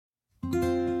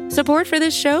Support for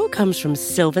this show comes from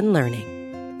Sylvan Learning.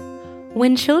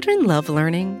 When children love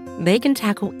learning, they can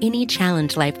tackle any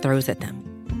challenge life throws at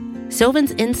them.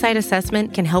 Sylvan's Insight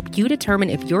Assessment can help you determine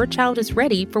if your child is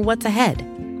ready for what's ahead.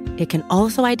 It can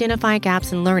also identify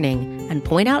gaps in learning and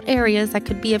point out areas that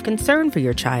could be of concern for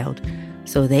your child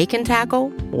so they can tackle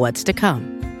what's to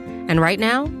come. And right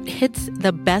now, it's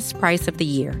the best price of the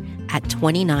year at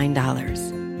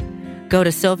 $29. Go to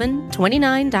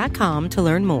sylvan29.com to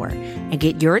learn more and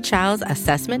get your child's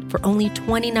assessment for only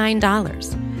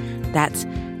 $29. That's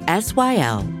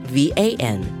SYLVAN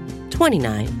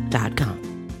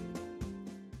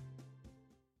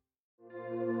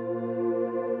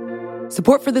 29.com.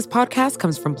 Support for this podcast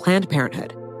comes from Planned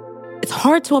Parenthood. It's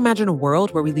hard to imagine a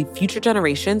world where we leave future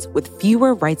generations with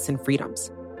fewer rights and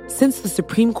freedoms. Since the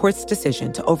Supreme Court's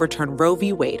decision to overturn Roe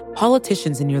v. Wade,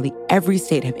 politicians in nearly every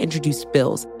state have introduced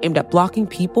bills aimed at blocking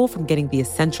people from getting the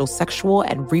essential sexual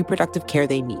and reproductive care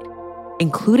they need,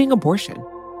 including abortion.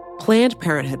 Planned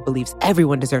Parenthood believes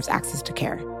everyone deserves access to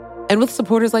care. And with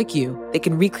supporters like you, they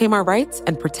can reclaim our rights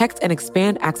and protect and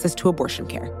expand access to abortion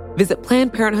care. Visit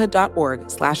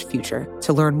PlannedParenthood.org/future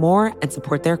to learn more and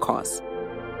support their cause.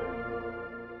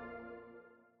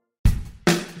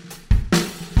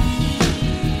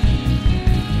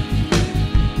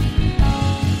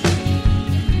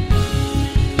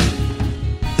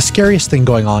 The scariest thing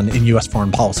going on in U.S.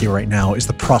 foreign policy right now is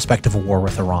the prospect of a war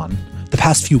with Iran. The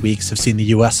past few weeks have seen the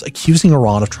U.S. accusing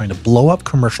Iran of trying to blow up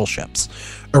commercial ships,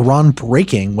 Iran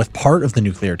breaking with part of the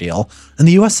nuclear deal, and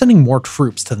the U.S. sending more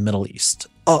troops to the Middle East,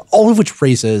 all of which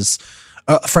raises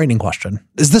a frightening question.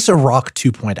 Is this Iraq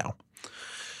 2.0?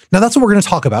 Now, that's what we're going to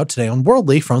talk about today on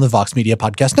Worldly from the Vox Media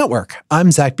Podcast Network.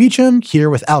 I'm Zach Beecham, here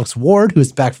with Alex Ward, who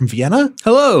is back from Vienna.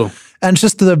 Hello. And it's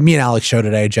just the me and Alex show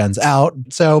today. Jen's out.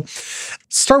 So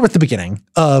start with the beginning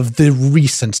of the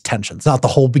recent tensions, not the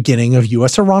whole beginning of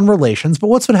U.S.-Iran relations, but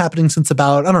what's been happening since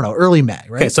about, I don't know, early May,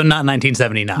 right? Okay, so not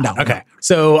 1979. No. Okay.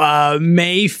 So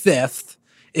May 5th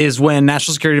is when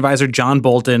National Security Advisor John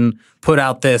Bolton put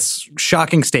out this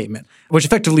shocking statement, which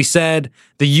effectively said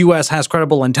the U.S. has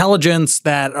credible intelligence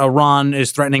that Iran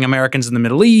is threatening Americans in the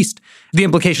Middle East, the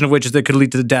implication of which is that it could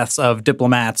lead to the deaths of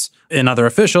diplomats and other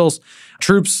officials,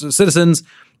 troops, citizens,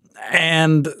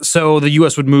 and so the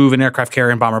U.S. would move an aircraft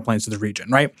carrier and bomber planes to the region,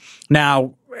 right?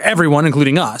 Now, everyone,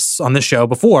 including us on this show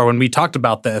before, when we talked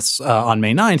about this on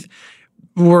May 9th,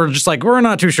 we're just like, we're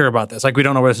not too sure about this. Like, we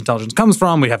don't know where this intelligence comes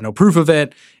from. We have no proof of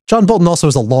it. John Bolton also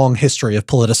has a long history of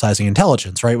politicizing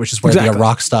intelligence, right? Which is where the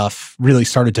Iraq stuff really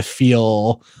started to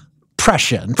feel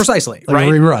prescient. Precisely, like right?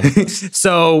 A rerun.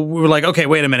 So we were like, okay,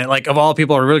 wait a minute. Like, of all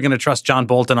people, are we really going to trust John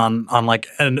Bolton on like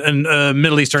a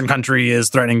Middle Eastern country is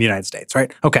threatening the United States,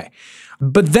 right? Okay.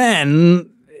 But then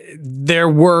there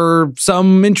were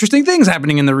some interesting things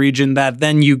happening in the region that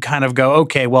then you kind of go,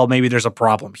 okay, well, maybe there's a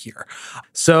problem here.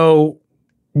 So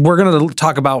we're going to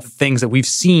talk about things that we've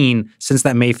seen since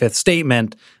that May 5th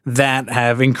statement that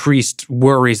have increased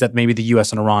worries that maybe the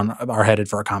U.S. and Iran are headed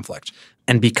for a conflict.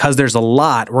 And because there's a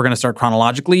lot, we're going to start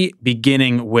chronologically,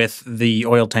 beginning with the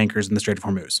oil tankers in the Strait of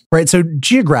Hormuz. Right. So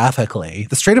geographically,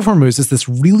 the Strait of Hormuz is this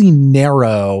really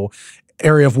narrow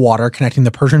area of water connecting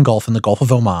the Persian Gulf and the Gulf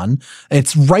of Oman.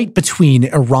 It's right between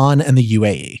Iran and the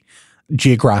UAE.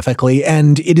 Geographically,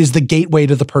 and it is the gateway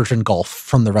to the Persian Gulf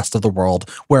from the rest of the world,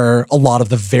 where a lot of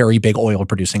the very big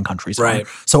oil-producing countries are.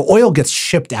 So oil gets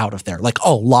shipped out of there. Like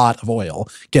a lot of oil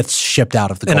gets shipped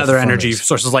out of the Gulf. And other energy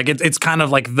sources. Like it's kind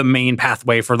of like the main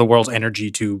pathway for the world's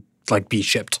energy to like be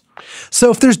shipped.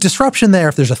 So if there's disruption there,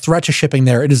 if there's a threat to shipping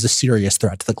there, it is a serious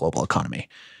threat to the global economy.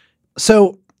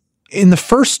 So in the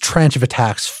first tranche of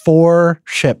attacks, 4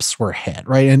 ships were hit,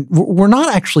 right? And we're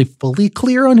not actually fully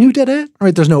clear on who did it,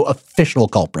 right? There's no official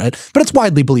culprit, but it's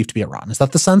widely believed to be Iran. Is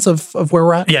that the sense of where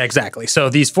we're at? Yeah, exactly. So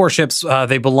these 4 ships,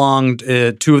 they belonged,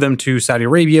 2 of them to Saudi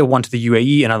Arabia, 1 to the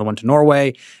UAE, another one to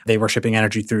Norway. They were shipping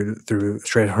energy through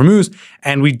Strait of Hormuz,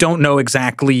 and we don't know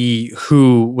exactly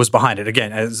who was behind it.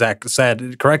 Again, as Zach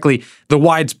said correctly, the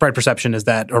widespread perception is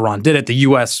that Iran did it. The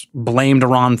U.S. blamed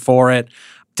Iran for it.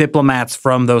 Diplomats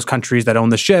from those countries that own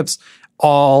the ships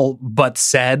all but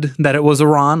said that it was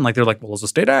Iran. Like, they're like, well, it's a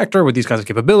state actor with these kinds of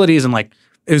capabilities. And like,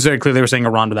 it was very clear they were saying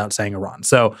Iran without saying Iran.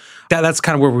 So that's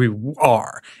kind of where we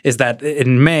are, is that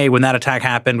in May, when that attack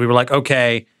happened, we were like,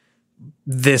 okay,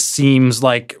 this seems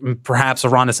like perhaps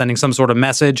Iran is sending some sort of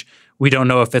message. We don't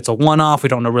know if it's a one-off. We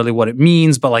don't know really what it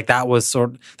means, but like that was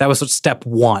sort of step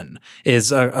 1.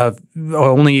 Is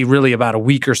only really about a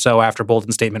week or so after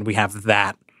Bolton's statement, we have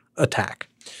that attack.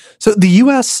 So the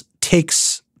U.S.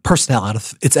 takes personnel out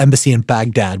of its embassy in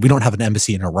Baghdad. We don't have an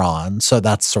embassy in Iran. So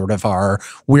that's sort of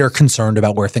we're concerned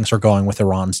about where things are going with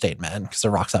Iran statement because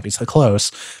Iraq's obviously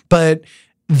close. But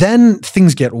then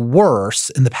things get worse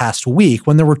in the past week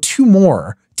when there were 2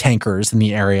 more tankers in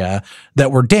the area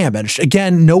that were damaged.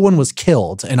 Again, no one was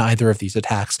killed in either of these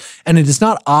attacks, and it is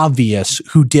not obvious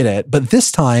who did it. But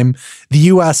this time, the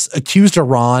U.S. accused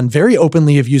Iran very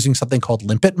openly of using something called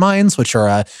limpet mines, which are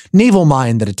a naval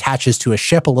mine that attaches to a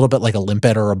ship a little bit like a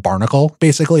limpet or a barnacle,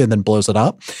 basically, and then blows it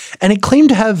up. And it claimed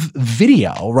to have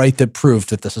video, right, that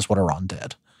proved that this is what Iran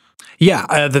did.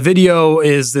 Yeah, the video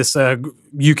is this,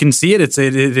 you can see it.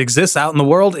 It exists out in the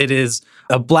world. It is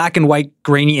a black and white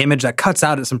grainy image that cuts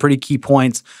out at some pretty key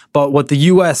points. But what the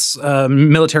U.S.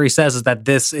 Military says is that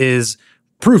this is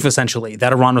proof, essentially,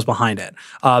 that Iran was behind it.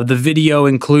 The video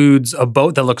includes a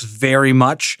boat that looks very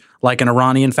much like an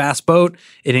Iranian fast boat.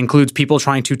 It includes people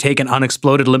trying to take an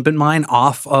unexploded limpet mine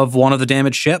off of one of the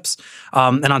damaged ships.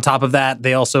 And on top of that,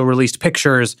 they also released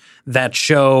pictures that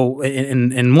show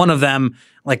in one of them,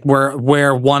 like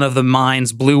where one of the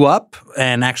mines blew up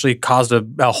and actually caused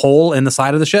a hole in the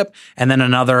side of the ship, and then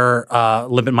another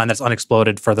limpet mine that's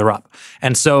unexploded further up.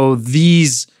 And so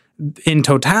these, in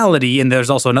totality, and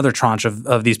there's also another tranche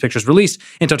of these pictures released,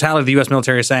 in totality, the U.S.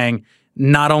 military is saying,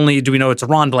 not only do we know it's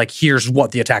Iran, but like, here's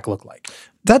what the attack looked like.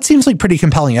 That seems like pretty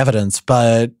compelling evidence,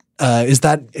 but is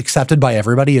that accepted by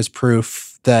everybody as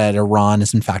proof that Iran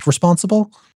is in fact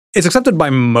responsible? It's accepted by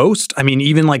most. I mean,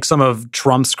 even like some of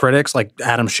Trump's critics, like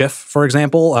Adam Schiff, for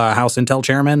example, House Intel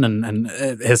chairman, and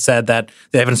has said that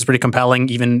the evidence is pretty compelling.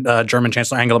 Even German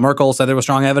Chancellor Angela Merkel said there was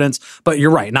strong evidence. But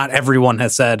you're right. Not everyone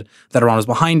has said that Iran was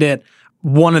behind it.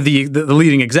 One of the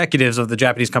leading executives of the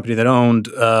Japanese company that owned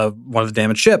one of the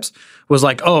damaged ships was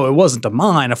like, oh, it wasn't a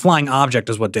mine. A flying object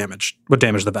is what damaged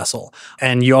the vessel.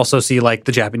 And you also see like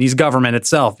the Japanese government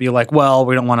itself be like, well,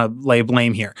 we don't want to lay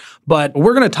blame here. But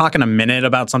we're going to talk in a minute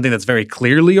about something that's very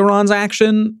clearly Iran's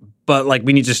action. But like,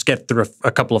 we need to just get through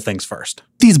a couple of things first.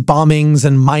 These bombings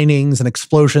and minings and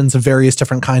explosions of various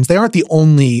different kinds, they aren't the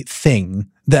only thing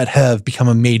that have become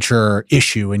a major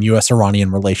issue in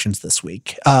U.S.-Iranian relations this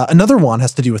week. Another one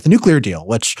has to do with the nuclear deal,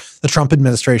 which the Trump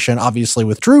administration obviously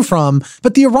withdrew from,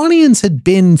 but the Iranians had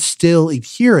been still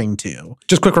adhering to.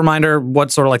 Just quick reminder,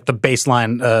 what's sort of like the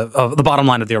baseline of the bottom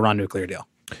line of the Iran nuclear deal?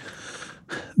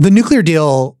 The nuclear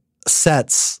deal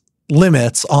sets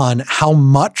limits on how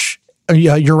much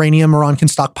uranium Iran can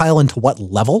stockpile and to what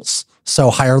levels.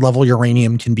 So higher level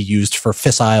uranium can be used for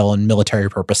fissile and military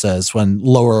purposes when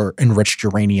lower enriched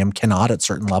uranium cannot at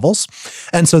certain levels.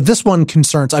 And so this one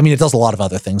concerns, I mean, it does a lot of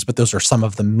other things, but those are some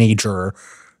of the major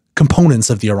components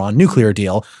of the Iran nuclear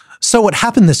deal. So what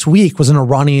happened this week was an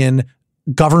Iranian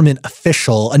government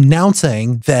official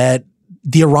announcing that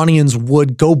the Iranians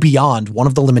would go beyond one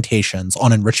of the limitations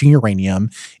on enriching uranium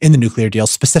in the nuclear deal,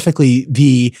 specifically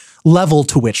the level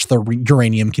to which the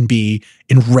uranium can be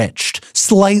enriched,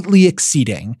 slightly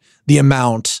exceeding the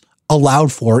amount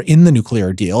allowed for in the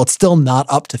nuclear deal. It's still not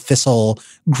up to fissile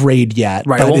grade yet.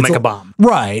 Right, it won't make a bomb.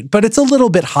 Right, but it's a little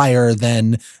bit higher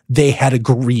than they had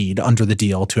agreed under the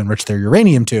deal to enrich their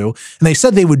uranium to. And they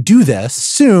said they would do this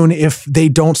soon if they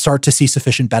don't start to see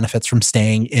sufficient benefits from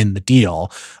staying in the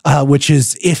deal, which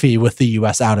is iffy with the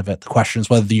U.S. out of it. The question is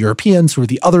whether the Europeans, who are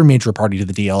the other major party to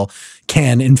the deal,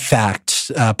 can in fact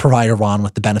provide Iran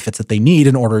with the benefits that they need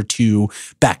in order to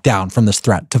back down from this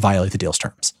threat to violate the deal's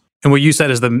terms. And what you said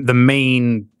is the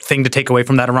main thing to take away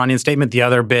from that Iranian statement. The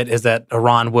other bit is that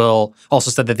Iran will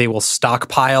also said that they will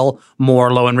stockpile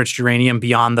more low-enriched uranium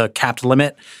beyond the capped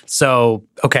limit. So,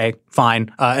 okay,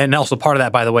 fine. And also part of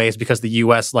that, by the way, is because the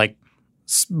U.S.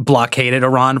 blockaded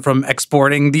Iran from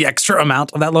exporting the extra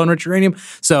amount of that low-enriched uranium.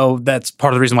 So that's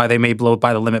part of the reason why they may blow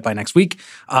by the limit by next week.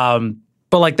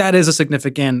 But that is a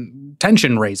significant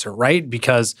tension raiser, right?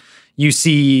 Because you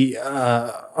see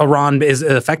Iran is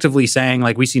effectively saying,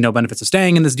 we see no benefits of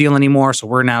staying in this deal anymore, so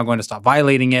we're now going to stop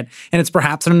violating it. And it's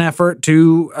perhaps in an effort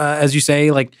to, as you say,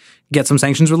 get some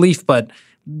sanctions relief. But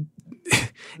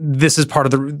this is part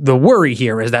of the worry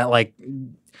here is that,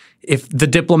 if the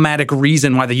diplomatic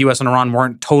reason why the U.S. and Iran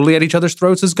weren't totally at each other's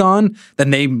throats is gone, then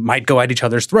they might go at each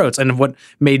other's throats. And what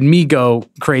made me go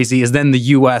crazy is then the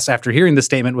U.S., after hearing the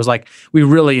statement, was like, we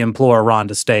really implore Iran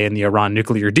to stay in the Iran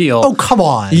nuclear deal. Oh, come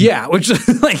on. Yeah, which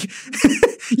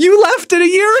you left it a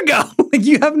year ago.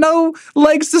 You have no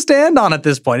legs to stand on at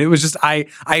this point. It was just, I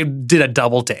did a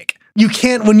double take. You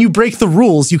can't, when you break the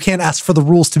rules, you can't ask for the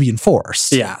rules to be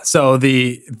enforced. Yeah. So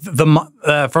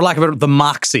for lack of a better, the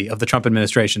moxie of the Trump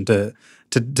administration to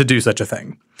do such a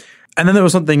thing. And then there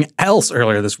was something else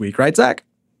earlier this week, right, Zach?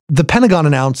 The Pentagon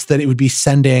announced that it would be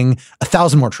sending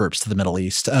 1,000 more troops to the Middle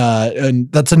East. And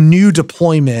that's a new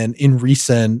deployment in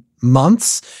recent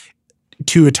months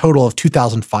to a total of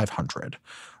 2,500,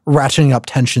 ratcheting up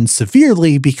tensions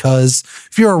severely because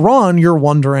if you're Iran, you're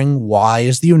wondering why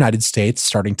is the United States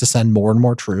starting to send more and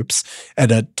more troops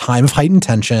at a time of heightened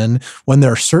tension when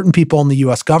there are certain people in the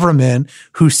U.S. government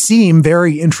who seem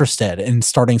very interested in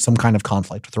starting some kind of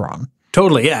conflict with Iran.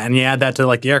 Totally, yeah. And you add that to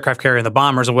like the aircraft carrier and the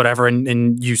bombers or whatever,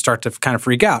 and you start to kind of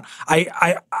freak out.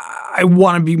 I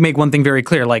want to make one thing very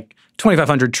clear, like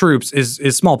 2,500 troops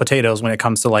is small potatoes when it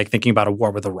comes to like thinking about a war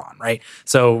with Iran, right?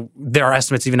 So there are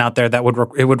estimates even out there that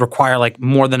it would require like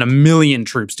more than 1 million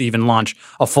troops to even launch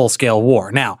a full-scale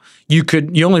war. Now, you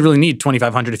only really need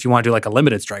 2,500 if you want to do like a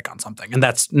limited strike on something, and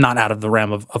that's not out of the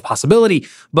realm of possibility.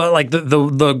 But like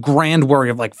the grand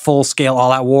worry of like full-scale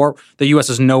all-out war, the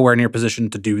U.S. is nowhere near position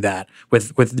to do that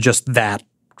with just that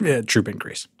troop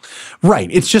increase. Right.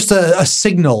 It's just a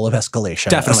signal of escalation.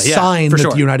 Definitely, a sign that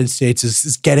sure. the United States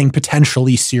is getting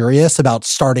potentially serious about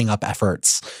starting up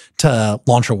efforts to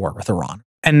launch a war with Iran.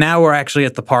 And now we're actually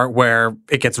at the part where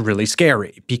it gets really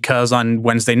scary because on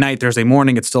Wednesday night, Thursday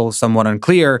morning, it's still somewhat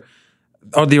unclear.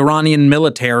 The Iranian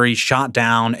military shot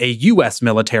down a U.S.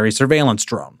 military surveillance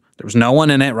drone. There was no one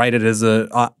in it, right? It is an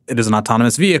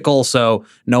autonomous vehicle, so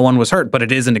no one was hurt, but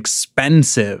it is an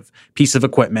expensive piece of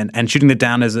equipment, and shooting it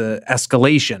down is an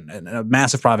escalation and a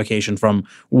massive provocation from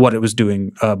what it was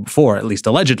doing before, at least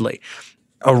allegedly.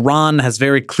 Iran has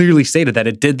very clearly stated that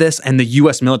it did this, and the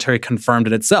U.S. military confirmed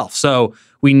it itself. So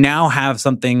we now have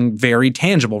something very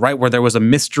tangible, right? Where there was a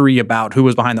mystery about who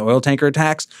was behind the oil tanker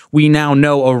attacks. We now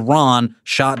know Iran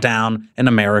shot down an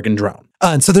American drone.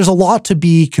 And so there's a lot to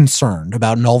be concerned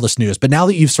about in all this news. But now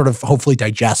that you've sort of hopefully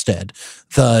digested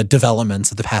the developments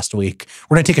of the past week,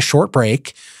 we're going to take a short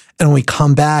break. And when we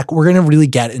come back, we're going to really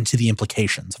get into the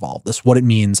implications of all of this, what it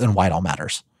means and why it all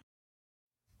matters.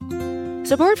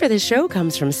 Support for this show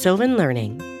comes from Sylvan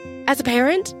Learning. As a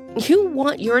parent, you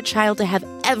want your child to have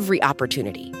every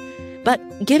opportunity.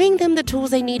 But giving them the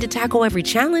tools they need to tackle every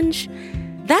challenge,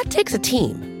 that takes a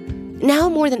team. Now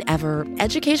more than ever,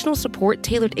 educational support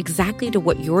tailored exactly to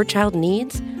what your child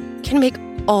needs can make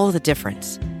all the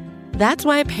difference. That's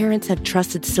why parents have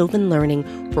trusted Sylvan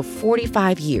Learning for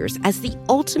 45 years as the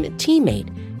ultimate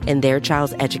teammate in their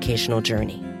child's educational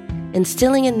journey,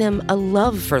 instilling in them a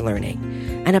love for learning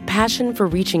and a passion for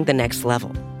reaching the next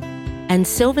level. And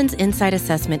Sylvan's Insight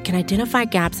Assessment can identify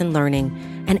gaps in learning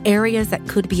and areas that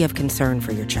could be of concern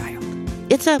for your child.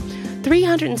 It's a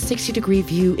 360-degree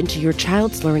view into your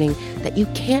child's learning that you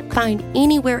can't find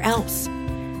anywhere else,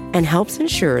 and helps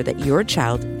ensure that your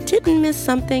child didn't miss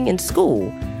something in school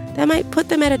that might put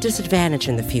them at a disadvantage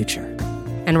in the future.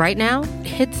 And right now,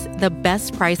 it's the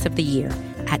best price of the year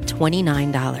at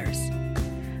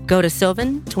 $29. Go to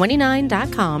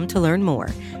sylvan29.com to learn more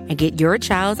and get your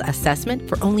child's assessment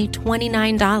for only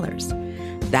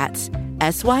 $29. That's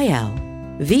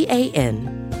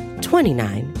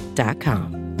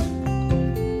SYLVAN29.com.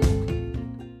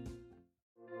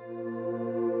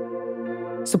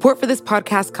 Support for this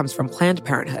podcast comes from Planned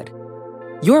Parenthood.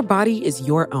 Your body is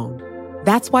your own.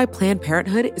 That's why Planned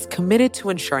Parenthood is committed to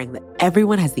ensuring that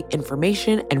everyone has the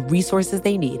information and resources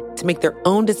they need to make their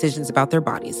own decisions about their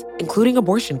bodies, including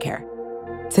abortion care.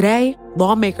 Today,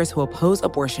 lawmakers who oppose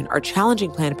abortion are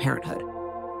challenging Planned Parenthood.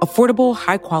 Affordable,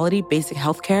 high-quality basic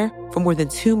health care for more than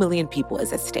 2 million people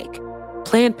is at stake.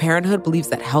 Planned Parenthood believes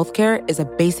that health care is a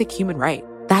basic human right.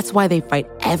 That's why they fight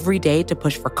every day to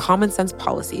push for common-sense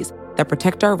policies that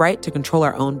protect our right to control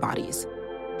our own bodies.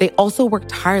 They also work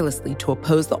tirelessly to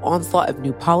oppose the onslaught of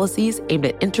new policies aimed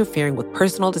at interfering with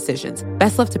personal decisions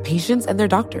best left to patients and their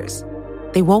doctors.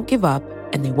 They won't give up,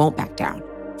 and they won't back down.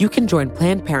 You can join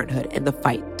Planned Parenthood in the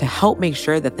fight to help make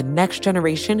sure that the next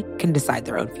generation can decide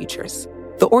their own futures.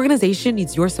 The organization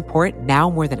needs your support now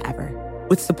more than ever.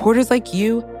 With supporters like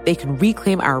you, they can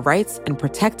reclaim our rights and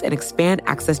protect and expand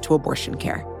access to abortion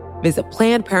care. Visit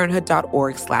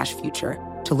PlannedParenthood.org/future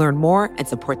to learn more and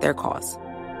support their cause.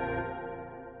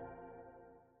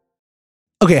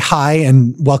 Okay, hi,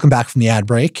 and welcome back from the ad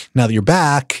break. Now that you're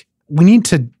back, we need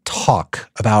to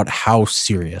talk about how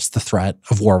serious the threat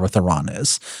of war with Iran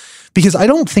is. Because I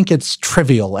don't think it's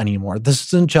trivial anymore. This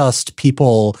isn't just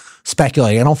people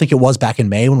speculating. I don't think it was back in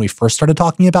May when we first started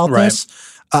talking about this.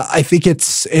 I think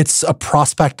it's a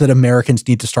prospect that Americans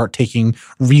need to start taking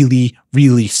really,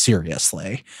 really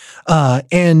seriously.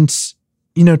 And,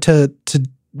 you know, to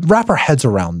wrap our heads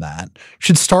around that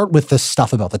should start with this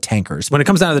stuff about the tankers. When it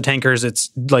comes down to the tankers, it's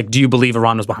like, do you believe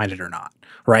Iran was behind it or not,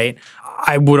 right?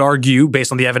 I would argue,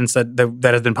 based on the evidence that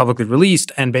has been publicly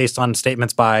released and based on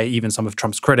statements by even some of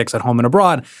Trump's critics at home and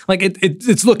abroad, like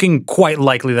it's looking quite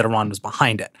likely that Iran was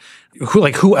behind it.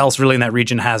 Who else really in that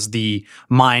region has the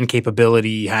mine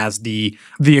capability, has the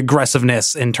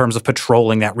aggressiveness in terms of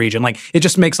patrolling that region? Like, it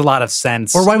just makes a lot of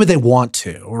sense. Or why would they want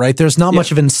to, right? There's not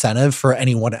much of incentive for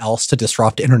anyone else to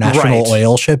disrupt international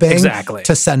oil shipping. Exactly.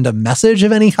 To send a message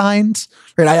of any kind.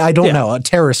 Right? I don't know. A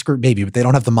terrorist group maybe, but they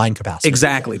don't have the mine capacity.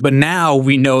 Exactly. But now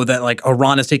we know that like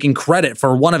Iran is taking credit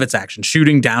for one of its actions,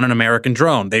 shooting down an American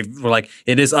drone. They were like,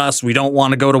 it is us. We don't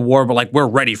want to go to war, but like we're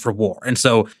ready for war. And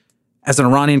so, as an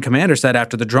Iranian commander said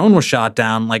after the drone was shot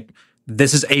down, like,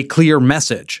 this is a clear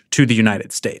message to the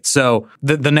United States. So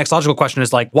the next logical question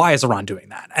is like, why is Iran doing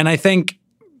that? And I think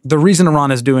the reason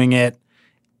Iran is doing it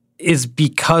is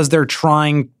because they're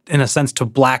trying, in a sense, to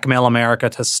blackmail America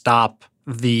to stop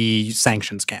the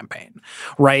sanctions campaign,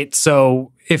 right?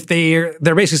 So if they're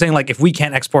basically saying like, if we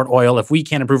can't export oil, if we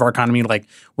can't improve our economy, like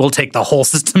we'll take the whole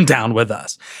system down with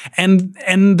us. And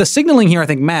the signaling here I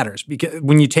think matters, because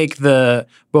when you take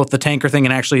both the tanker thing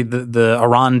and actually the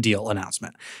Iran deal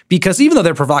announcement, because even though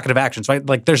they're provocative actions, right?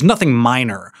 Like there's nothing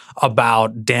minor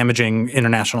about damaging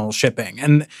international shipping,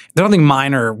 and there's nothing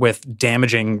minor with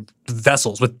damaging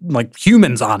vessels with like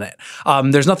humans on it.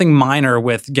 There's nothing minor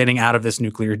with getting out of this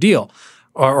nuclear deal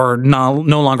or no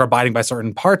longer abiding by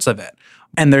certain parts of it.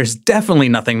 And there's definitely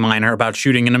nothing minor about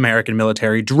shooting an American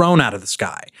military drone out of the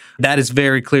sky. That is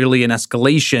very clearly an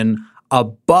escalation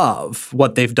above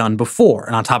what they've done before.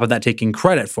 And on top of that, taking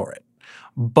credit for it.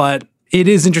 But it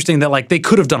is interesting that like they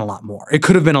could have done a lot more. It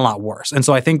could have been a lot worse. And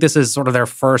so I think this is sort of their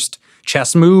first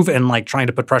chess move in like trying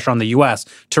to put pressure on the US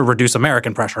to reduce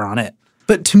American pressure on it.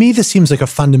 But to me, this seems like a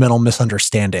fundamental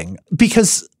misunderstanding,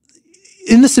 because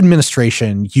in this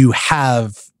administration, you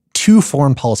have two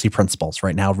foreign policy principals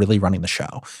right now really running the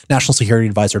show: National Security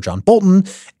Advisor John Bolton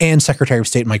and Secretary of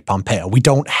State Mike Pompeo. We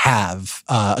don't have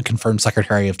a confirmed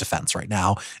Secretary of Defense right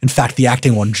now. In fact, the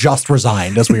acting one just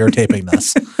resigned as we are taping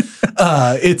this.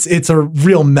 It's a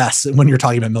real mess when you're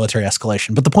talking about military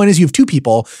escalation. But the point is, you have two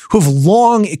people who have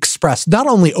long expressed not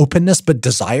only openness, but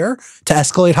desire to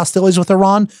escalate hostilities with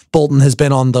Iran. Bolton has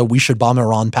been on the we should bomb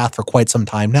Iran path for quite some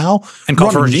time now. And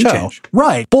called for regime change.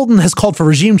 Right. Bolton has called for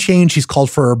regime change. He's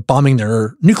called for bombing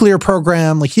their nuclear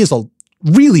program. Like, he is a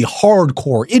really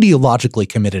hardcore, ideologically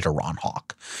committed Iran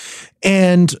hawk.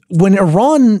 And when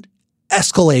Iran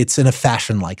escalates in a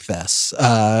fashion like this,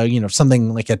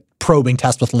 something like a probing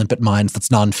test with limpet mines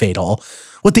that's non-fatal,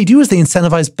 what they do is they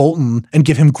incentivize Bolton and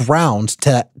give him ground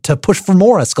to push for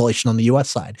more escalation on the U.S.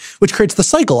 side, which creates the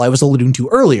cycle I was alluding to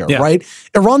earlier, right?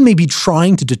 Iran may be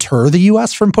trying to deter the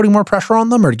U.S. from putting more pressure on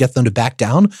them or to get them to back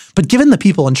down, but given the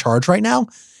people in charge right now,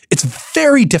 it's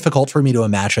very difficult for me to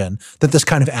imagine that this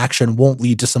kind of action won't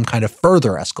lead to some kind of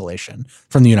further escalation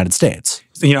from the United States.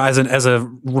 You know, as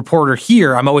a reporter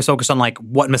here, I'm always focused on like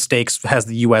what mistakes has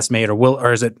the U.S. made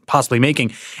or is it possibly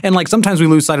making, and like sometimes we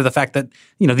lose sight of the fact that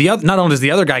not only does the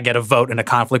other guy get a vote in a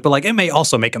conflict, but like it may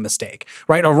also make a mistake,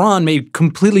 right? Iran may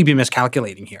completely be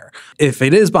miscalculating here. If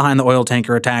it is behind the oil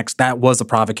tanker attacks, that was a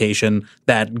provocation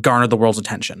that garnered the world's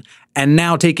attention, and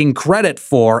now taking credit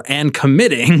for and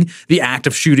committing the act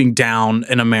of shooting down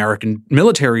an American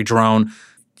military drone.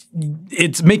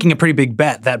 It's making a pretty big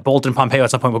bet that Bolton and Pompeo at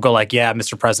some point will go like, yeah,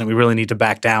 Mr. President, we really need to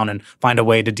back down and find a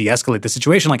way to de-escalate the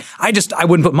situation. Like, I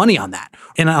wouldn't put money on that.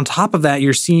 And on top of that,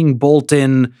 you're seeing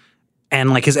Bolton and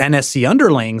like his NSC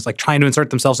underlings like trying to insert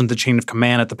themselves into the chain of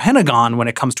command at the Pentagon when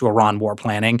it comes to Iran war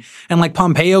planning. And like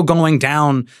Pompeo going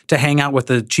down to hang out with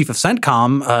the chief of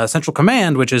CENTCOM, Central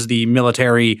Command, which is the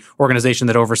military organization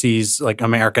that oversees like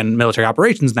American military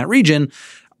operations in that region,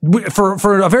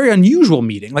 for a very unusual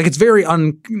meeting. Like, it's very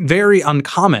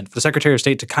uncommon for the Secretary of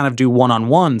State to kind of do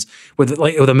one-on-ones with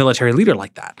a military leader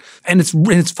like that. And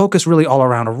it's focused really all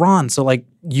around Iran. So like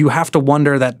you have to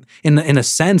wonder that in a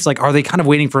sense, like, are they kind of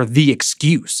waiting for the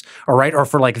excuse, all right? Or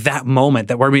for like that moment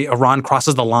that where Iran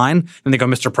crosses the line and they go,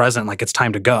 Mr. President, like it's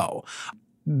time to go.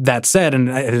 That said, and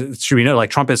it should be noted,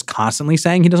 like Trump is constantly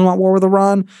saying he doesn't want war with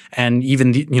Iran. And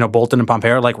even, Bolton and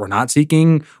Pompeo are like, we're not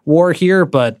seeking war here,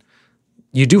 but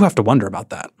you do have to wonder about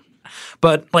that.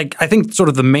 But like, I think sort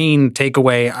of the main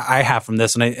takeaway I have from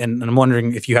this, and I'm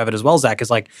wondering if you have it as well, Zach, is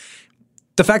like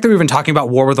the fact that we've been talking about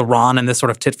war with Iran and this sort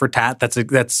of tit for tat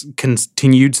that's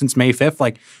continued since May 5th.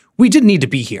 Like, we didn't need to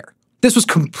be here. this was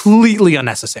completely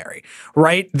unnecessary,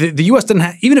 right? The U.S. didn't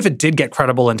have, even if it did get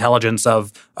credible intelligence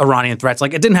of Iranian threats,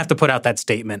 like it didn't have to put out that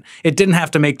statement. It didn't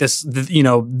have to make this,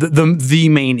 the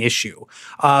main issue.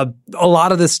 A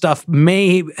lot of this stuff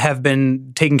may have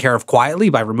been taken care of quietly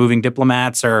by removing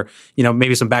diplomats or,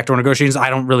 maybe some backdoor negotiations. I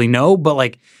don't really know, but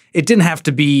like it didn't have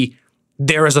to be,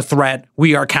 there is a threat,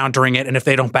 we are countering it, and if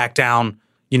they don't back down,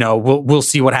 we'll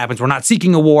see what happens. We're not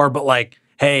seeking a war, but like,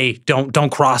 hey,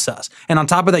 don't cross us. And on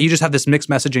top of that, you just have this mixed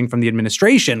messaging from the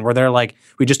administration where they're like,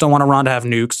 we just don't want Iran to have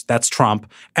nukes. That's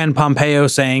Trump. And Pompeo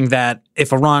saying that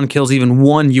if Iran kills even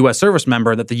one U.S. service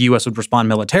member, that the U.S. would respond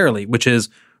militarily, which is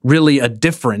really a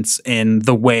difference in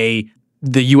the way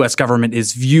the U.S. government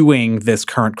is viewing this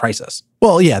current crisis.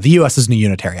 Well, yeah, the U.S. isn't a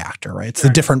unitary actor, right? It's the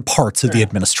different parts of the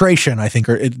administration, I think,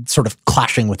 are sort of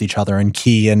clashing with each other in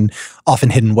key and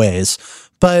often hidden ways.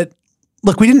 But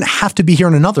look, we didn't have to be here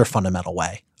in another fundamental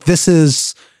way. This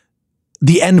is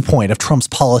the end point of Trump's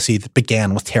policy that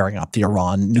began with tearing up the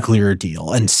Iran nuclear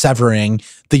deal and severing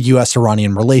the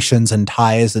U.S.-Iranian relations and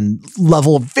ties and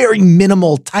level of very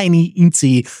minimal, tiny,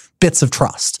 eensy bits of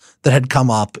trust that had come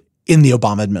up in the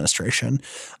Obama administration.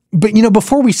 But,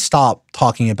 before we stop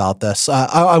talking about this,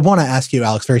 I want to ask you,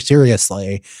 Alex, very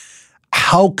seriously,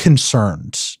 how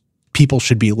concerned people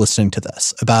should be listening to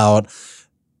this about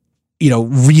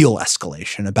real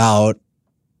escalation, about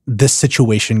this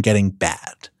situation getting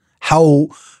bad? How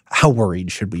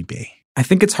worried should we be? I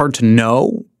think it's hard to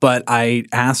know, but I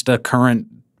asked a current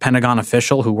Pentagon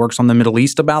official who works on the Middle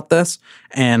East about this,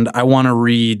 and I want to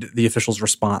read the official's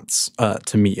response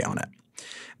to me on it.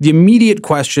 The immediate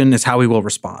question is how we will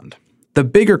respond. The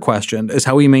bigger question is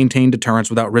how we maintain deterrence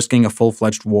without risking a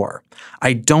full-fledged war.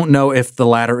 I don't know if the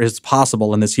latter is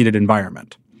possible in this heated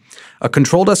environment. A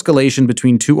controlled escalation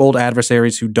between two old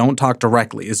adversaries who don't talk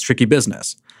directly is tricky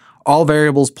business. All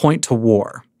variables point to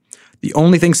war. The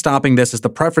only thing stopping this is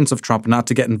the preference of Trump not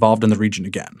to get involved in the region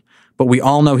again. But we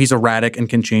all know he's erratic and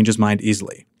can change his mind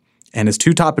easily. And his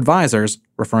two top advisors,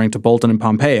 referring to Bolton and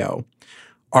Pompeo,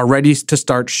 are ready to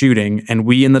start shooting, and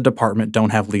we in the department don't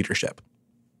have leadership.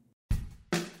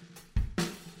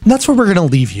 And that's where we're going to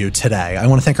leave you today. I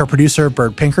want to thank our producer,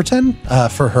 Bird Pinkerton,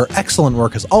 for her excellent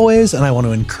work as always. And I want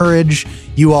to encourage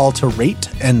you all to rate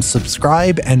and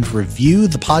subscribe and review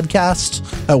the podcast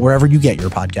wherever you get your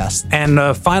podcasts. And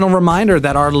a final reminder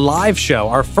that our live show,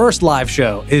 our first live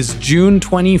show, is June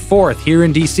 24th here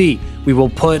in DC. We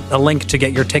will put a link to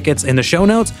get your tickets in the show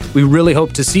notes. We really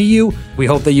hope to see you. We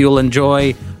hope that you'll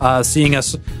enjoy seeing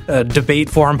us debate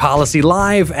foreign policy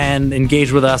live and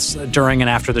engage with us during and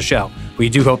after the show. We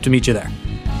do hope to meet you there.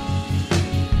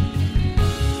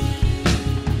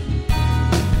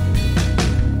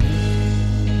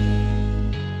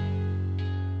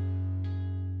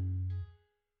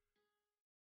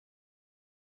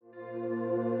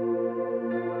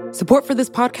 Support for this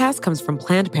podcast comes from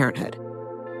Planned Parenthood.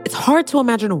 It's hard to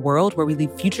imagine a world where we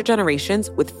leave future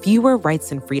generations with fewer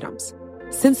rights and freedoms.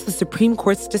 Since the Supreme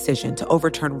Court's decision to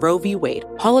overturn Roe v. Wade,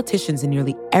 politicians in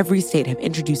nearly every state have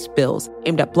introduced bills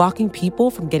aimed at blocking people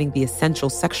from getting the essential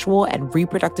sexual and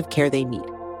reproductive care they need,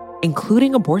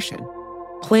 including abortion.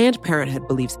 Planned Parenthood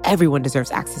believes everyone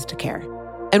deserves access to care.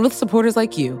 And with supporters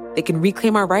like you, they can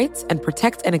reclaim our rights and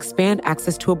protect and expand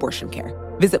access to abortion care.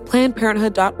 Visit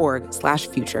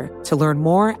PlannedParenthood.org/future to learn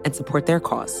more and support their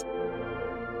cause.